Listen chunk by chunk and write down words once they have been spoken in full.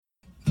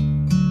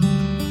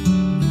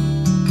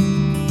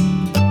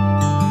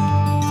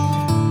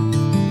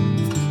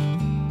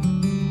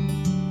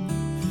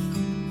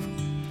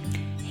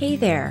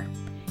there.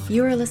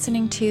 You are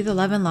listening to the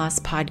Love and Loss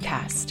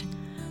podcast.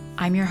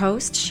 I'm your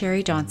host,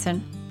 Sherry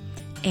Johnson,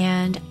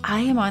 and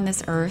I am on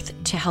this earth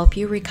to help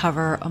you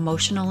recover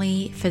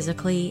emotionally,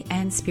 physically,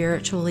 and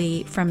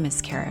spiritually from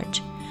miscarriage.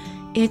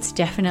 It's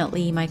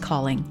definitely my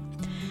calling.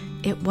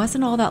 It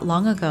wasn't all that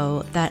long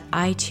ago that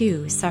I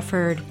too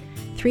suffered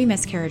 3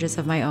 miscarriages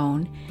of my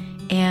own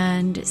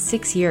and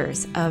 6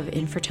 years of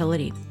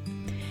infertility.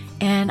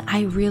 And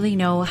I really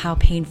know how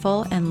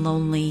painful and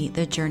lonely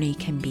the journey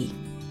can be.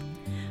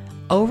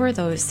 Over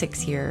those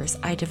 6 years,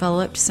 I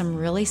developed some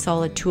really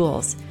solid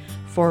tools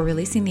for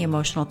releasing the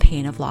emotional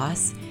pain of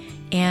loss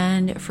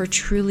and for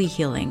truly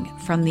healing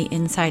from the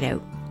inside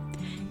out.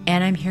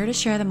 And I'm here to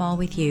share them all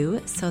with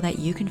you so that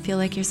you can feel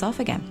like yourself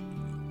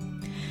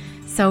again.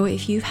 So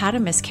if you've had a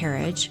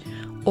miscarriage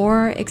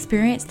or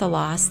experienced the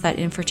loss that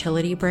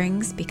infertility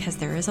brings, because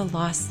there is a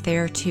loss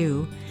there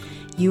too,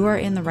 you are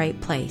in the right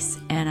place.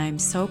 And I'm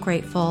so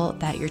grateful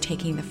that you're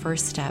taking the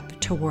first step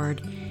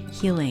toward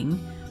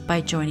healing by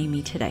joining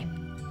me today.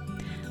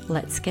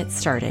 Let's get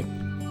started.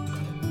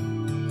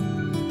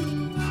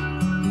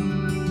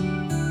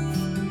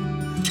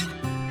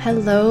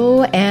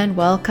 Hello and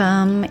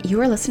welcome. You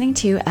are listening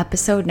to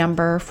episode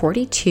number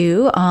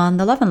 42 on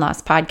the Love and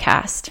Loss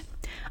podcast.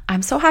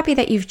 I'm so happy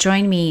that you've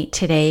joined me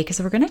today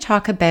because we're going to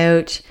talk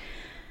about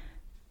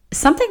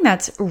something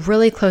that's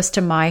really close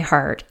to my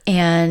heart,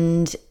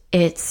 and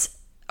it's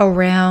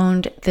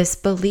around this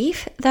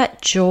belief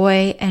that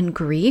joy and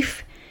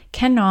grief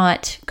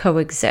cannot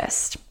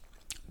coexist,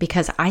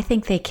 because I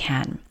think they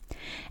can.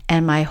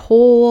 And my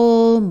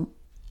whole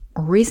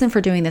reason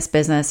for doing this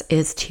business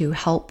is to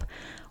help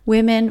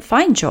women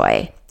find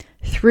joy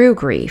through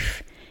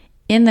grief,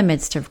 in the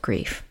midst of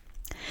grief.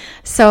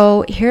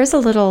 So here's a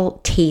little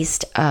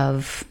taste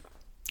of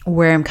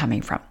where I'm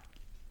coming from.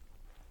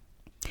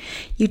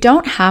 You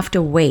don't have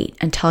to wait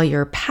until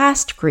you're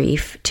past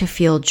grief to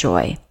feel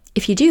joy.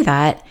 If you do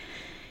that,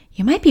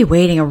 you might be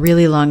waiting a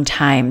really long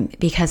time,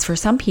 because for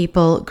some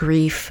people,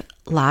 grief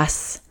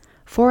lasts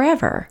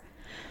forever,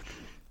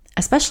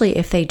 especially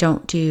if they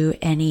don't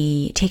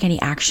take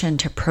any action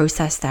to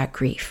process that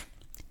grief.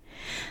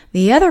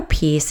 The other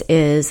piece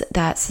is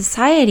that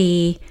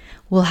society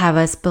will have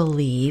us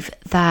believe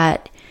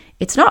that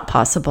it's not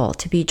possible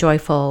to be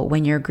joyful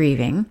when you're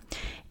grieving,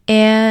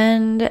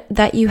 and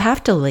that you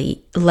have to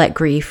let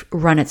grief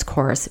run its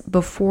course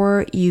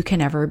before you can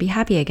ever be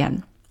happy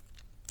again.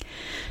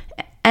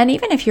 And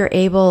even if you're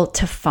able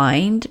to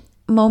find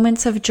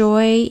moments of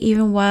joy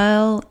even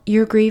while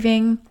you're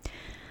grieving,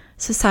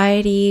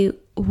 society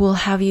will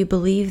have you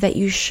believe that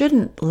you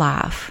shouldn't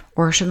laugh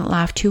or shouldn't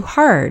laugh too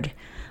hard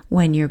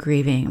when you're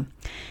grieving,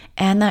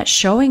 and that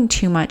showing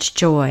too much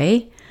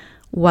joy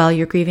while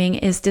you're grieving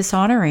is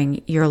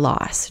dishonoring your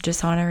loss,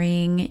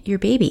 dishonoring your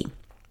baby.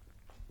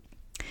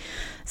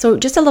 So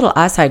just a little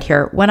aside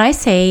here, when I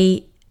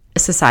say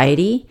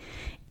society,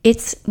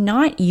 it's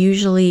not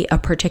usually a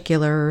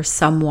particular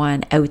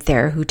someone out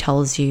there who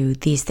tells you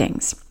these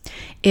things.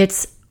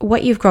 It's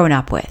what you've grown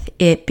up with.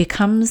 It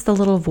becomes the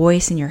little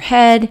voice in your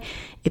head.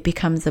 It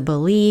becomes a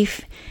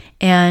belief,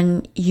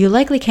 and you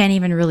likely can't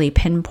even really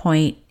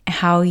pinpoint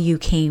how you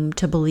came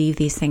to believe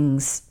these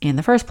things in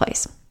the first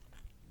place.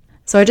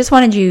 So I just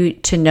wanted you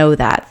to know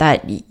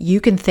that you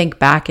can think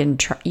back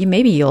and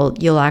maybe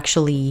you'll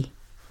actually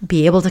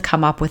be able to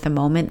come up with a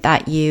moment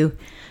that you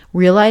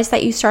realize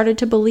that you started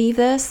to believe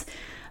this.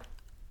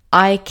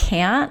 I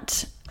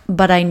can't,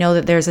 but I know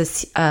that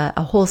there's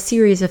a whole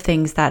series of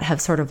things that have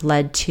sort of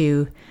led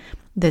to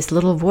this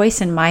little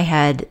voice in my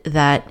head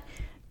that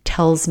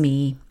tells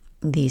me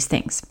these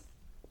things.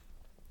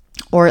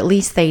 Or at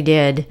least they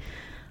did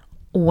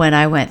when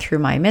I went through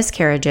my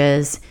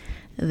miscarriages.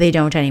 They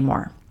don't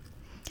anymore.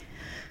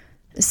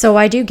 So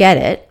I do get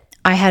it.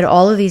 I had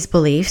all of these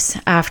beliefs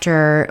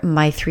after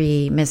my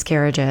 3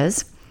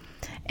 miscarriages.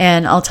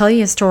 And I'll tell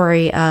you a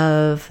story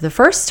of the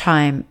first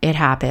time it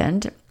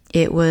happened.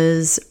 It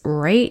was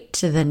right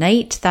the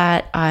night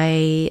that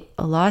I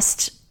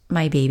lost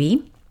my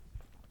baby.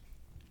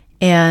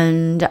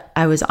 And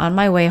I was on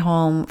my way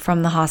home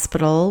from the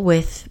hospital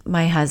with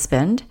my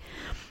husband.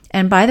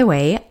 And by the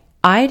way,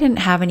 I didn't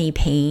have any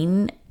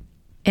pain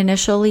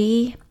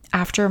initially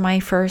after my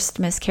first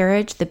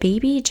miscarriage. The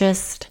baby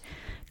just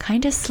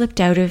kind of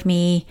slipped out of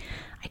me.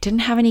 I didn't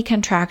have any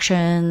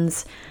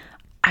contractions.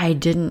 I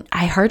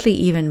hardly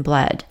even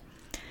bled.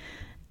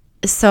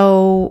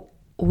 So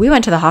we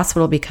went to the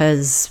hospital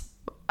because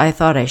I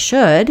thought I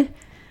should,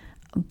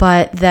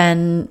 but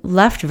then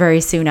left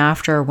very soon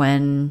after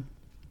when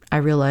I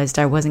realized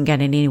I wasn't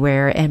getting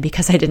anywhere. And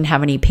because I didn't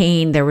have any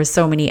pain, there were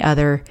so many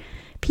other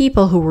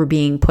people who were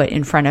being put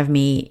in front of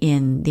me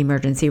in the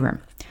emergency room.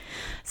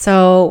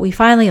 So we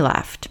finally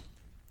left.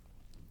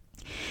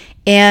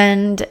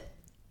 And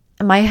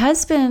my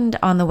husband,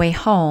 on the way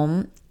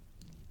home,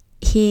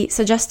 he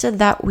suggested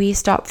that we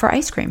stop for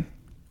ice cream.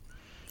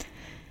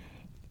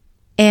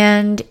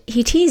 And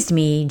he teased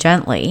me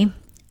gently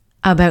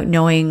about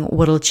knowing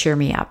what'll cheer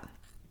me up.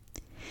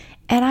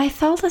 And I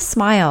felt a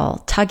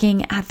smile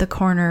tugging at the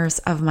corners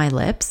of my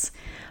lips,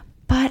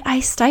 but I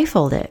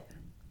stifled it.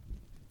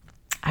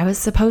 I was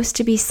supposed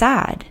to be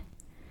sad.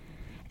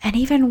 And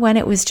even when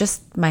it was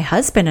just my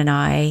husband and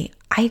I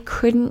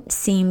couldn't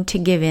seem to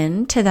give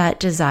in to that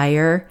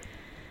desire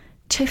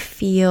to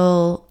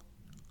feel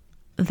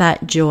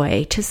that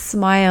joy, to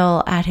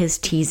smile at his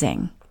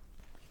teasing.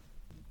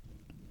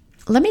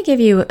 Let me give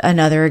you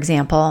another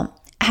example.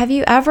 Have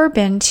you ever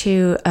been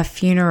to a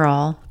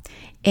funeral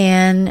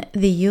and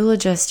the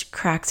eulogist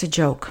cracks a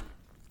joke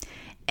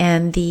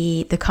and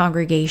the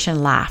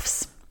congregation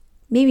laughs?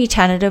 Maybe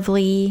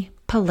tentatively,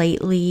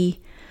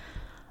 politely,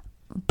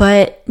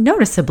 but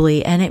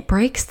noticeably, and it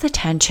breaks the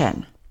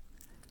tension.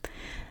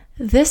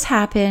 This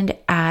happened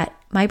at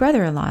my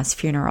brother-in-law's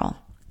funeral.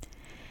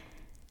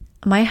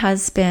 My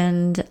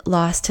husband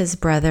lost his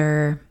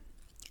brother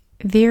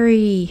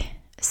very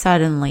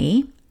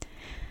suddenly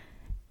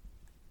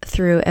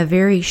through a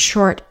very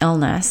short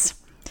illness.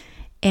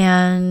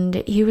 And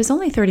he was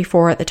only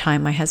 34 at the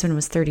time. My husband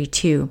was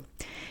 32.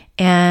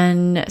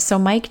 And so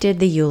Mike did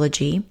the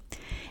eulogy.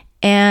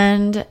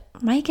 And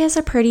Mike is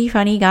a pretty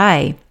funny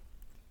guy.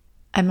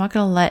 I'm not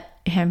going to let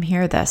him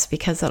hear this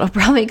because it'll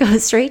probably go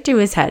straight to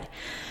his head.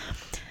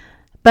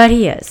 But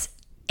he is.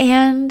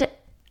 And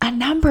a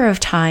number of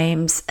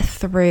times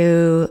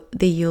through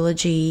the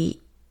eulogy,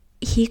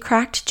 he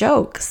cracked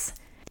jokes.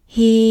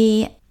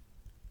 He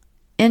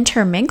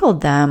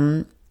intermingled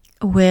them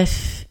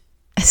with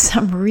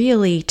some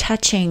really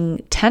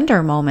touching,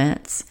 tender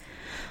moments.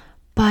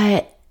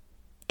 But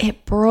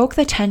it broke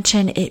the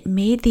tension. It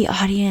made the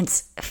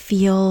audience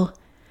feel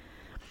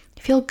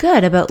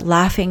good about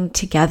laughing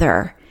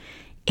together.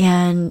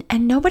 And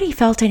nobody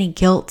felt any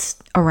guilt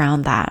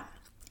around that.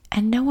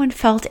 And no one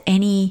felt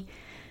any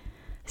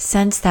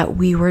sense that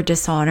we were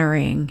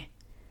dishonoring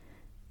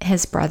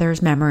his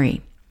brother's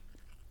memory.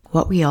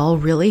 What we all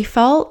really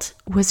felt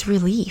was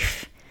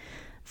relief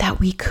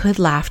that we could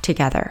laugh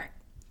together.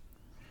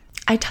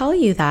 I tell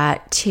you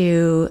that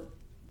to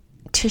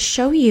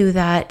show you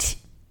that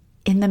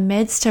in the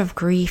midst of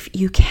grief,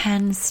 you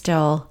can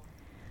still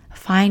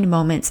find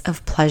moments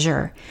of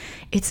pleasure.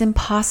 It's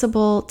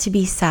impossible to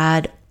be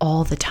sad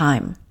all the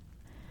time.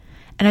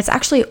 And it's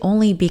actually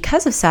only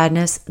because of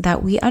sadness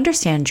that we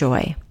understand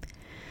joy.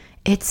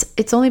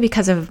 It's only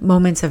because of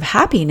moments of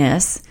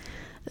happiness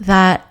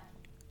that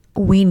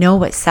we know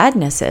what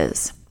sadness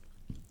is.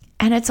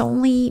 And it's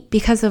only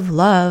because of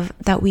love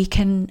that we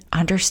can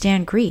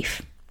understand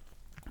grief.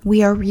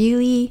 We are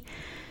really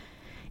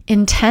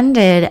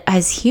intended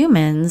as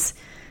humans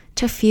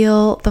to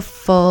feel the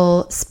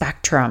full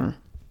spectrum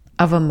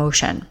of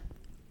emotion.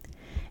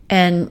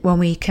 And when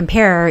we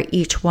compare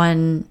each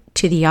one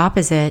to the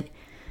opposite,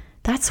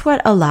 that's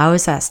what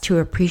allows us to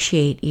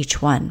appreciate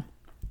each one.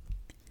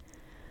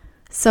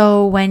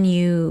 So when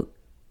you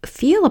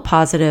feel a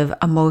positive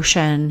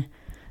emotion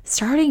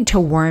starting to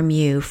warm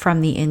you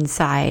from the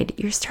inside,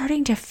 you're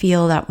starting to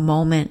feel that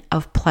moment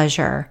of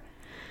pleasure.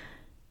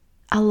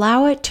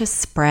 Allow it to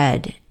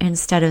spread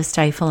instead of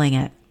stifling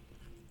it.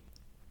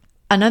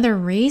 Another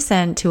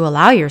reason to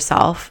allow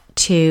yourself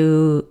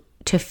to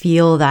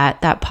feel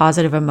that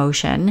positive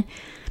emotion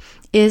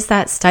is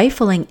that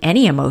stifling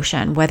any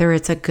emotion, whether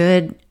it's a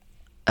good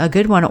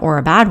one or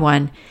a bad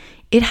one,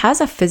 it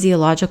has a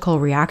physiological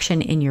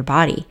reaction in your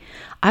body.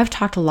 I've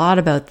talked a lot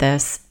about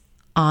this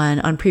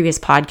on previous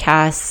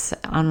podcasts,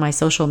 on my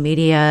social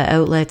media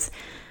outlets,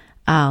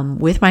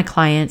 with my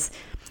clients.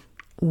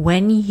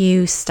 When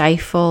you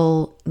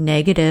stifle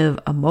negative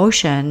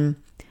emotion,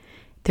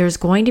 there's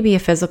going to be a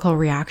physical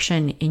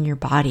reaction in your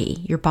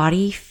body. Your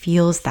body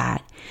feels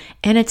that.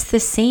 And it's the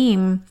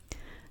same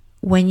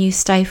when you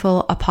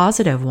stifle a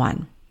positive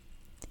one.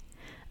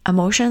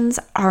 Emotions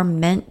are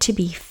meant to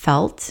be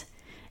felt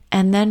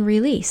and then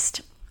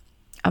released.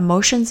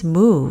 Emotions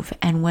move,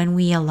 and when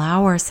we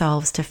allow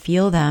ourselves to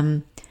feel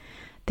them,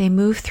 they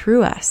move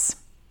through us.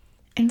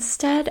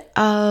 Instead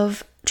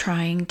of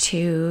trying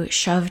to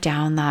shove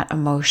down that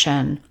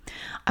emotion,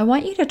 I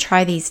want you to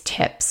try these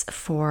tips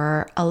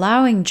for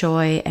allowing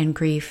joy and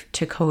grief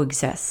to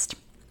coexist.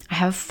 I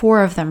have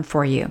 4 of them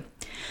for you.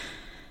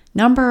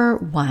 Number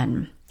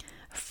 1,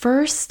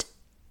 first,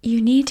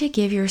 you need to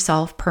give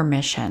yourself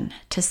permission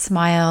to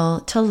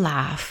smile, to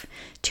laugh,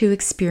 to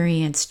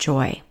experience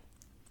joy.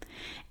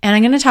 And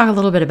I'm going to talk a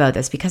little bit about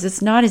this because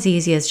it's not as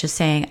easy as just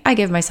saying, I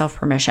give myself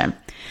permission.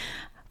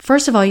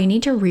 First of all, you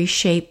need to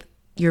reshape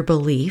your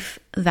belief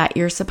that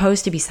you're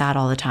supposed to be sad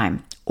all the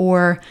time,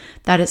 or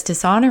that it's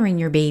dishonoring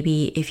your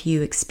baby if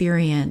you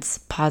experience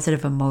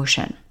positive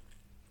emotion.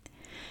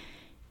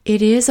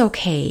 It is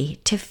okay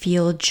to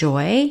feel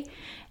joy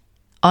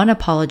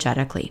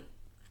unapologetically.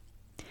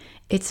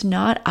 It's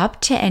not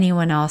up to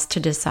anyone else to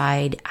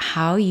decide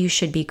how you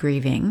should be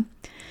grieving.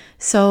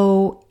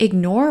 So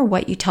ignore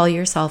what you tell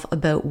yourself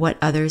about what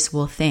others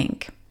will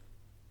think.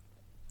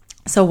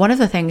 So one of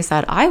the things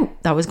that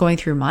was going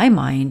through my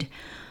mind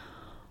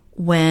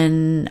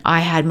when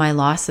I had my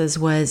losses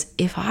was,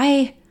 if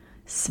I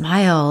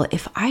smile,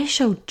 if I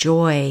show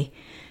joy,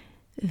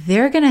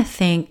 they're going to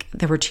think,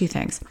 there were 2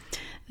 things.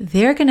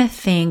 They're going to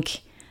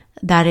think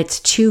that it's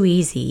too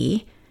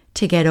easy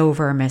to get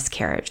over a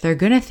miscarriage. They're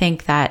going to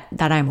think that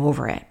I'm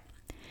over it.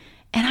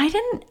 And I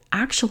didn't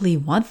actually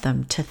want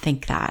them to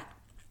think that.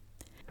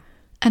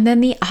 And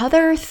then the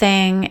other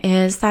thing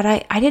is that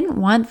I didn't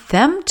want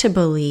them to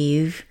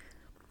believe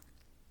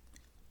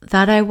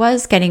that I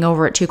was getting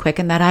over it too quick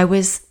and that I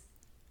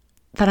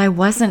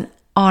wasn't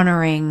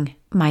honoring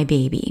my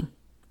baby.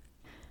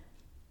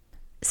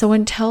 So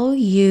until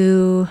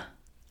you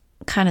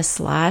kind of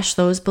slash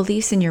those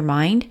beliefs in your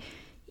mind,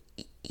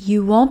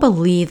 you won't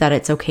believe that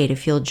it's okay to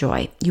feel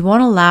joy. You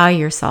won't allow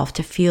yourself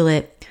to feel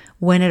it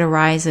when it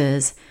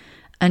arises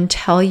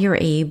until you're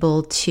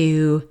able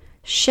to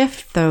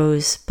shift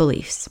those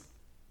beliefs.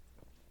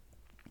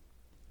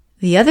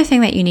 The other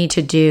thing that you need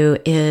to do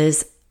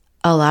is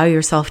allow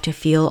yourself to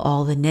feel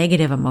all the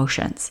negative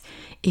emotions.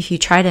 If you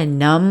try to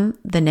numb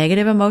the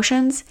negative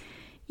emotions,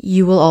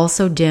 you will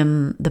also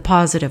dim the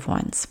positive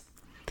ones.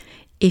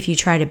 If you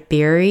try to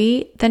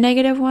bury the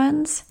negative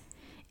ones,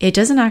 it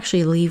doesn't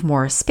actually leave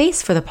more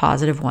space for the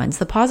positive ones.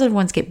 The positive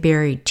ones get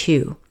buried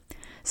too.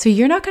 So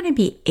you're not going to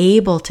be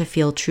able to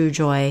feel true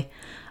joy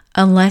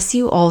unless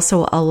you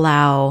also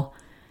allow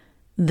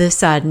the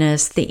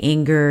sadness, the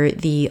anger,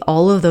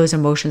 all of those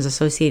emotions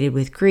associated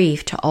with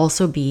grief to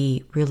also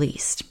be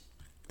released.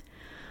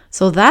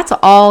 So that's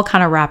all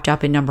kind of wrapped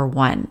up in number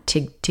 1,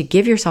 to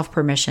give yourself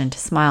permission to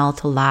smile,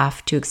 to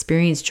laugh, to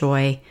experience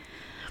joy,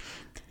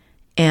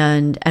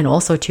 and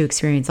also to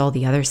experience all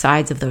the other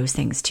sides of those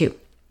things too.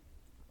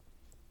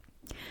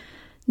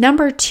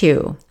 Number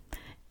 2,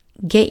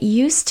 get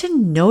used to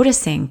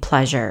noticing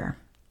pleasure.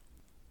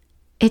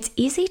 It's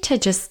easy to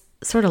just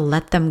sort of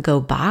let them go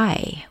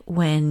by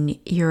when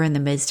you're in the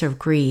midst of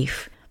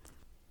grief.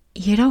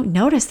 You don't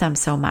notice them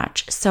so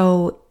much.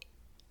 So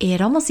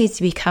it almost needs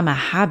to become a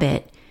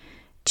habit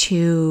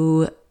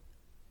to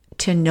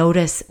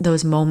notice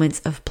those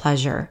moments of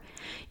pleasure.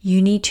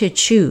 You need to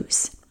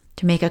choose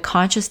to make a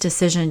conscious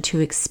decision to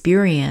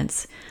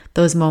experience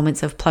those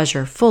moments of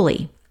pleasure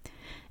fully.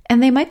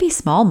 And they might be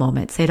small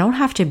moments. They don't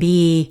have to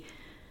be,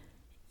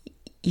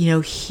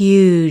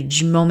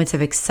 huge moments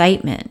of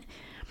excitement.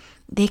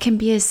 They can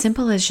be as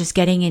simple as just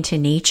getting into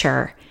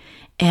nature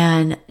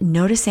and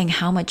noticing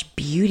how much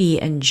beauty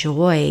and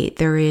joy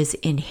there is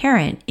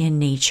inherent in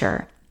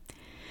nature.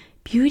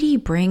 Beauty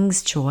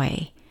brings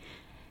joy.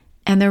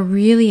 And there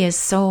really is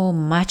so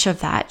much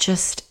of that.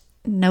 Just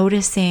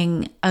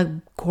noticing a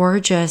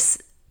gorgeous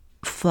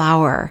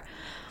flower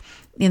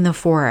in the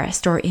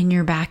forest or in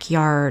your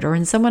backyard or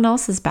in someone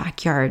else's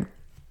backyard.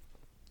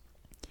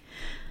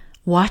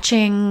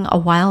 Watching a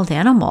wild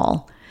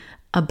animal,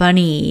 a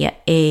bunny,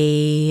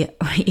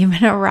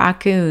 even a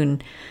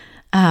raccoon,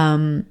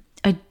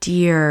 a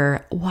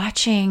deer,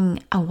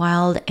 watching a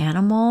wild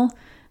animal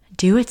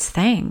do its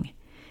thing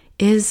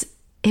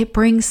it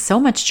brings so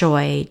much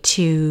joy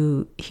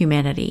to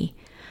humanity.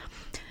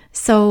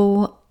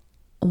 So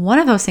one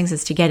of those things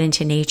is to get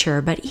into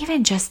nature, but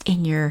even just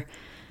in your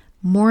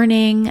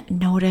morning,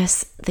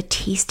 notice the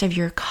taste of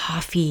your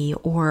coffee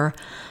or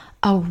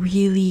a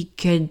really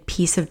good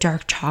piece of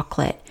dark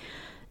chocolate.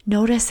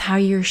 Notice how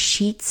your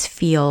sheets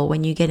feel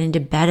when you get into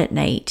bed at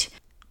night.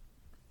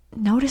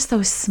 Notice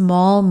those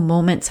small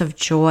moments of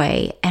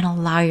joy and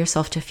allow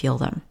yourself to feel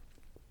them.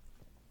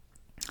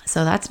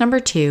 So that's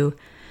number 2.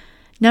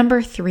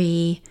 Number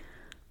 3,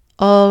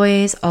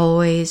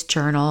 always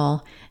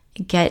journal.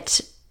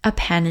 Get a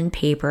pen and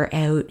paper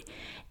out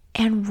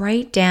and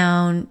write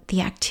down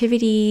the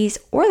activities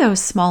or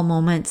those small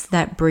moments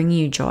that bring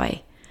you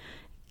joy.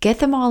 Get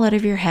them all out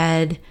of your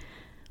head.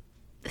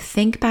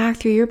 Think back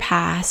through your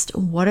past.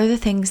 What are the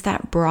things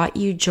that brought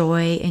you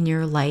joy in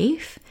your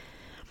life?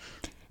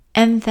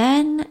 And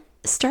then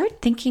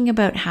start thinking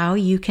about how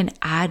you can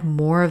add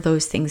more of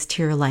those things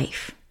to your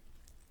life.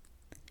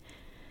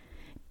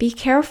 Be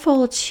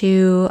careful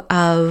too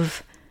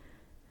of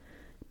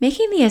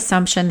making the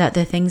assumption that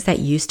the things that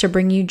used to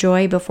bring you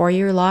joy before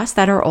your loss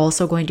that are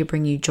also going to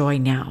bring you joy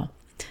now.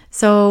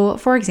 So,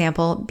 for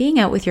example, being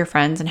out with your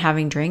friends and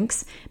having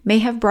drinks may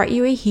have brought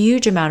you a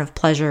huge amount of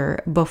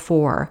pleasure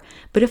before,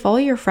 but if all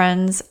your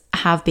friends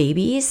have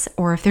babies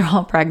or if they're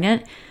all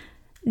pregnant,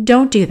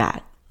 don't do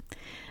that.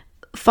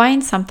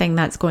 Find something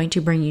that's going to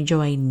bring you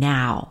joy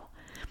now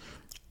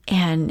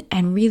and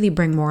really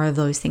bring more of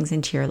those things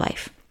into your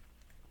life.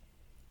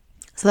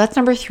 So that's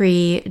number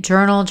 3,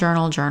 journal.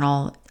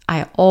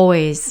 I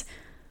always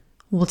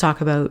will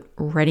talk about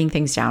writing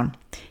things down,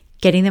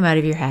 getting them out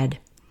of your head,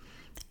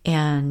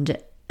 and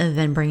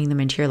then bringing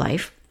them into your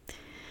life.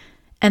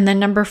 And then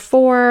number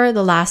 4,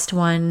 the last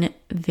one,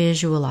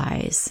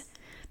 visualize.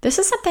 This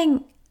is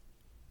something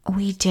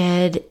we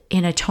did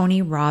in a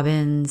Tony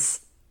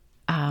Robbins,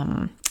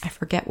 I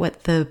forget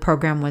what the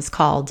program was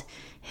called,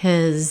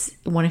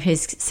 one of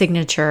his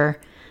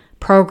signature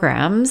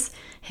programs,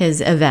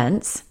 his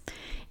events.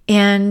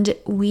 And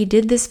we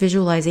did this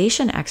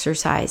visualization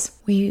exercise.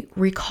 We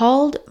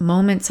recalled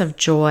moments of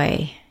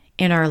joy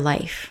in our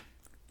life.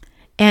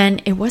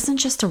 And it wasn't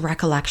just a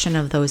recollection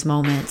of those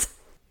moments.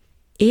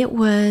 It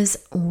was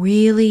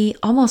really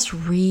almost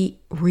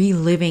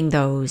reliving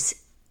those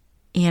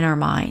in our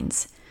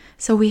minds.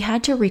 So we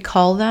had to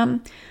recall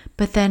them,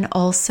 but then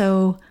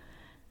also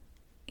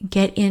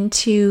get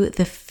into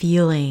the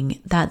feeling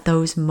that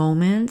those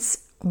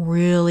moments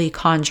really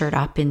conjured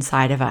up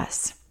inside of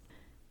us.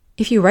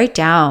 If you write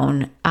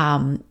down,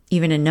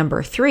 even in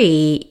number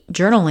 3,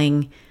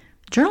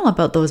 journal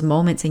about those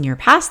moments in your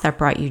past that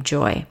brought you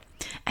joy.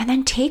 And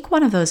then take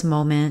one of those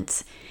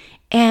moments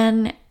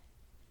and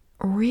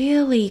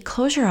really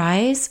close your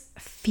eyes,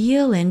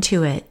 feel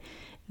into it,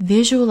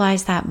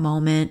 visualize that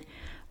moment,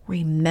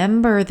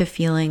 remember the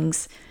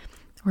feelings,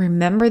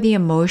 remember the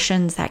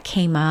emotions that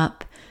came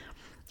up,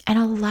 and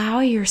allow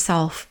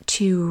yourself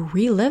to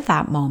relive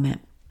that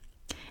moment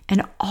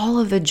and all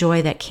of the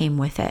joy that came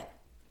with it.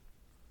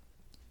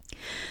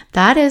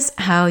 That is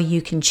how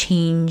you can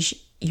change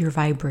your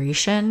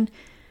vibration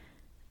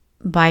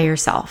by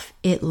yourself.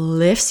 It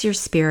lifts your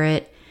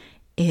spirit.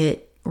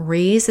 It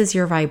raises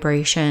your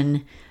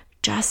vibration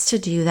just to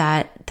do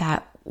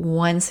that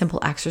one simple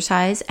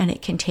exercise, and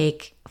it can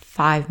take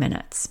 5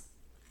 minutes.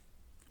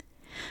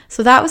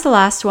 So that was the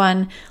last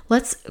one.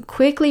 Let's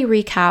quickly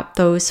recap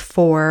those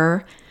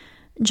 4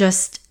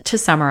 just to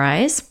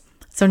summarize.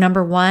 So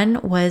number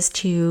 1 was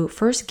to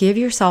first give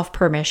yourself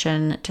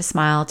permission to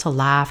smile, to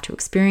laugh, to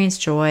experience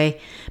joy,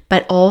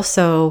 but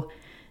also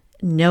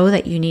know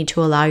that you need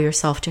to allow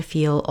yourself to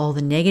feel all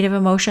the negative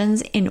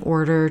emotions in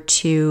order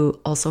to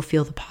also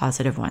feel the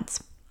positive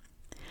ones.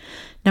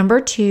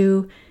 Number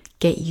 2,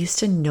 get used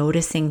to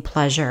noticing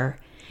pleasure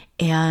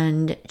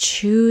and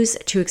choose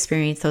to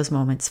experience those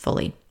moments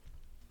fully.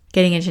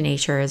 Getting into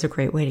nature is a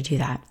great way to do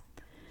that.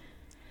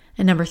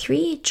 And number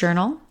 3,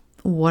 journal.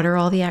 What are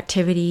all the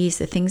activities,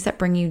 the things that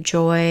bring you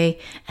joy,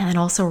 and then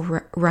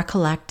also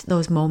recollect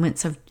those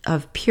moments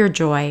of pure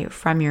joy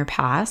from your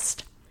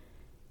past,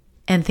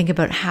 and think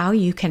about how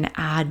you can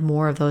add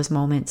more of those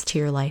moments to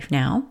your life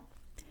now.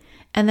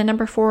 And then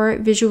number 4,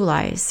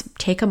 visualize.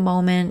 Take a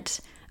moment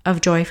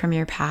of joy from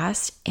your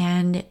past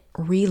and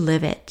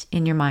relive it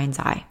in your mind's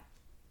eye.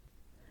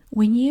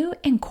 When you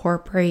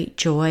incorporate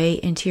joy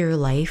into your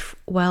life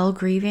while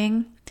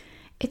grieving,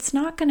 it's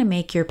not going to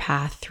make your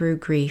path through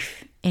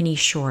grief any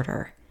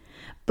shorter,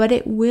 but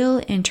it will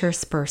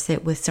intersperse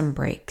it with some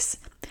breaks.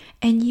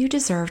 And you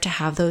deserve to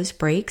have those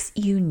breaks.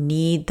 You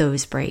need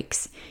those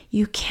breaks.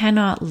 You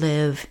cannot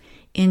live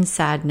in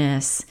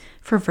sadness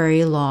for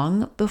very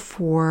long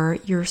before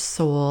your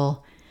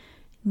soul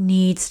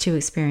needs to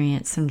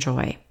experience some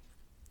joy.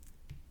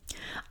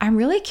 I'm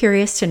really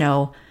curious to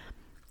know,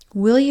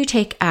 will you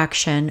take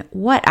action?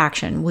 What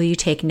action will you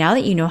take now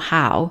that you know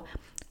how?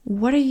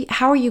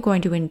 How are you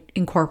going to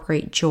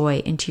incorporate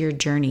joy into your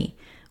journey?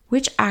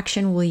 Which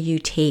action will you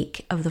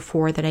take of the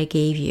 4 that I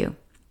gave you?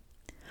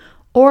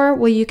 Or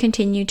will you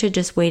continue to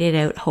just wait it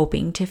out,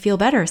 hoping to feel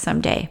better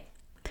someday?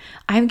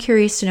 I'm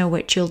curious to know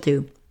what you'll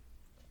do.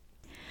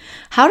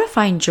 How to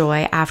find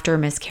joy after a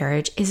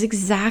miscarriage is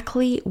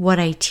exactly what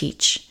I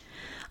teach.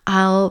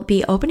 I'll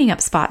be opening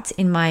up spots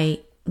in my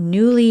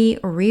newly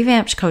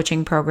revamped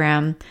coaching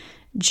program,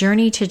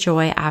 Journey to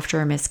Joy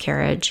After a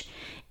Miscarriage.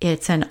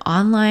 It's an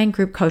online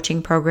group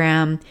coaching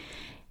program.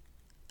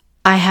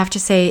 I have to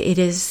say it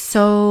is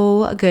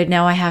so good.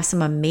 Now I have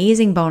some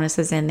amazing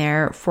bonuses in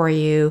there for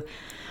you.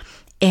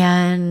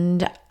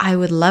 And I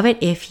would love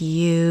it if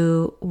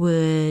you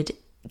would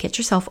get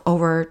yourself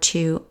over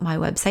to my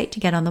website to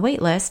get on the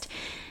wait list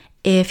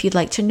if you'd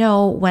like to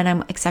know when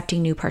I'm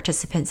accepting new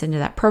participants into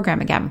that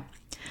program again.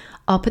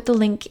 I'll put the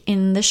link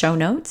in the show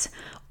notes,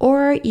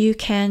 or you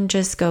can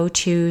just go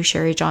to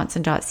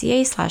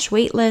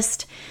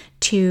sherryjohnson.ca/waitlist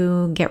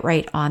to get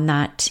right on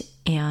that.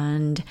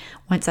 And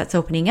once that's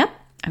opening up,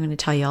 I'm going to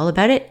tell you all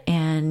about it,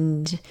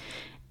 and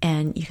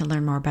you can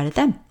learn more about it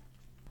then.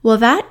 Well,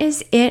 that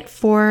is it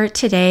for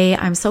today.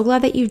 I'm so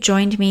glad that you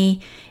joined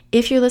me.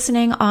 If you're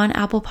listening on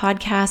Apple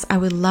Podcasts, I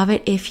would love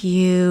it if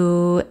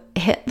you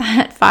hit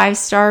that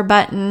 5-star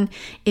button.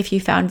 If you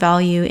found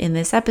value in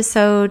this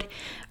episode,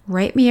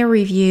 write me a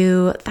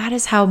review. That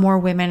is how more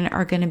women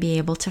are going to be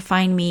able to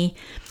find me.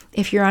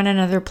 If you're on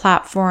another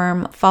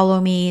platform, follow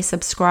me,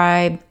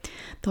 subscribe.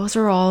 Those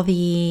are all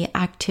the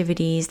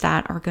activities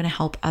that are going to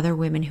help other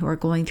women who are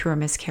going through a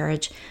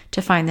miscarriage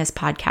to find this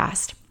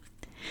podcast.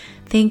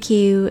 Thank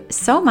you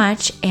so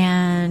much,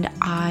 and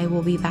I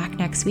will be back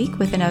next week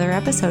with another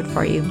episode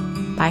for you.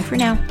 Bye for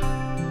now.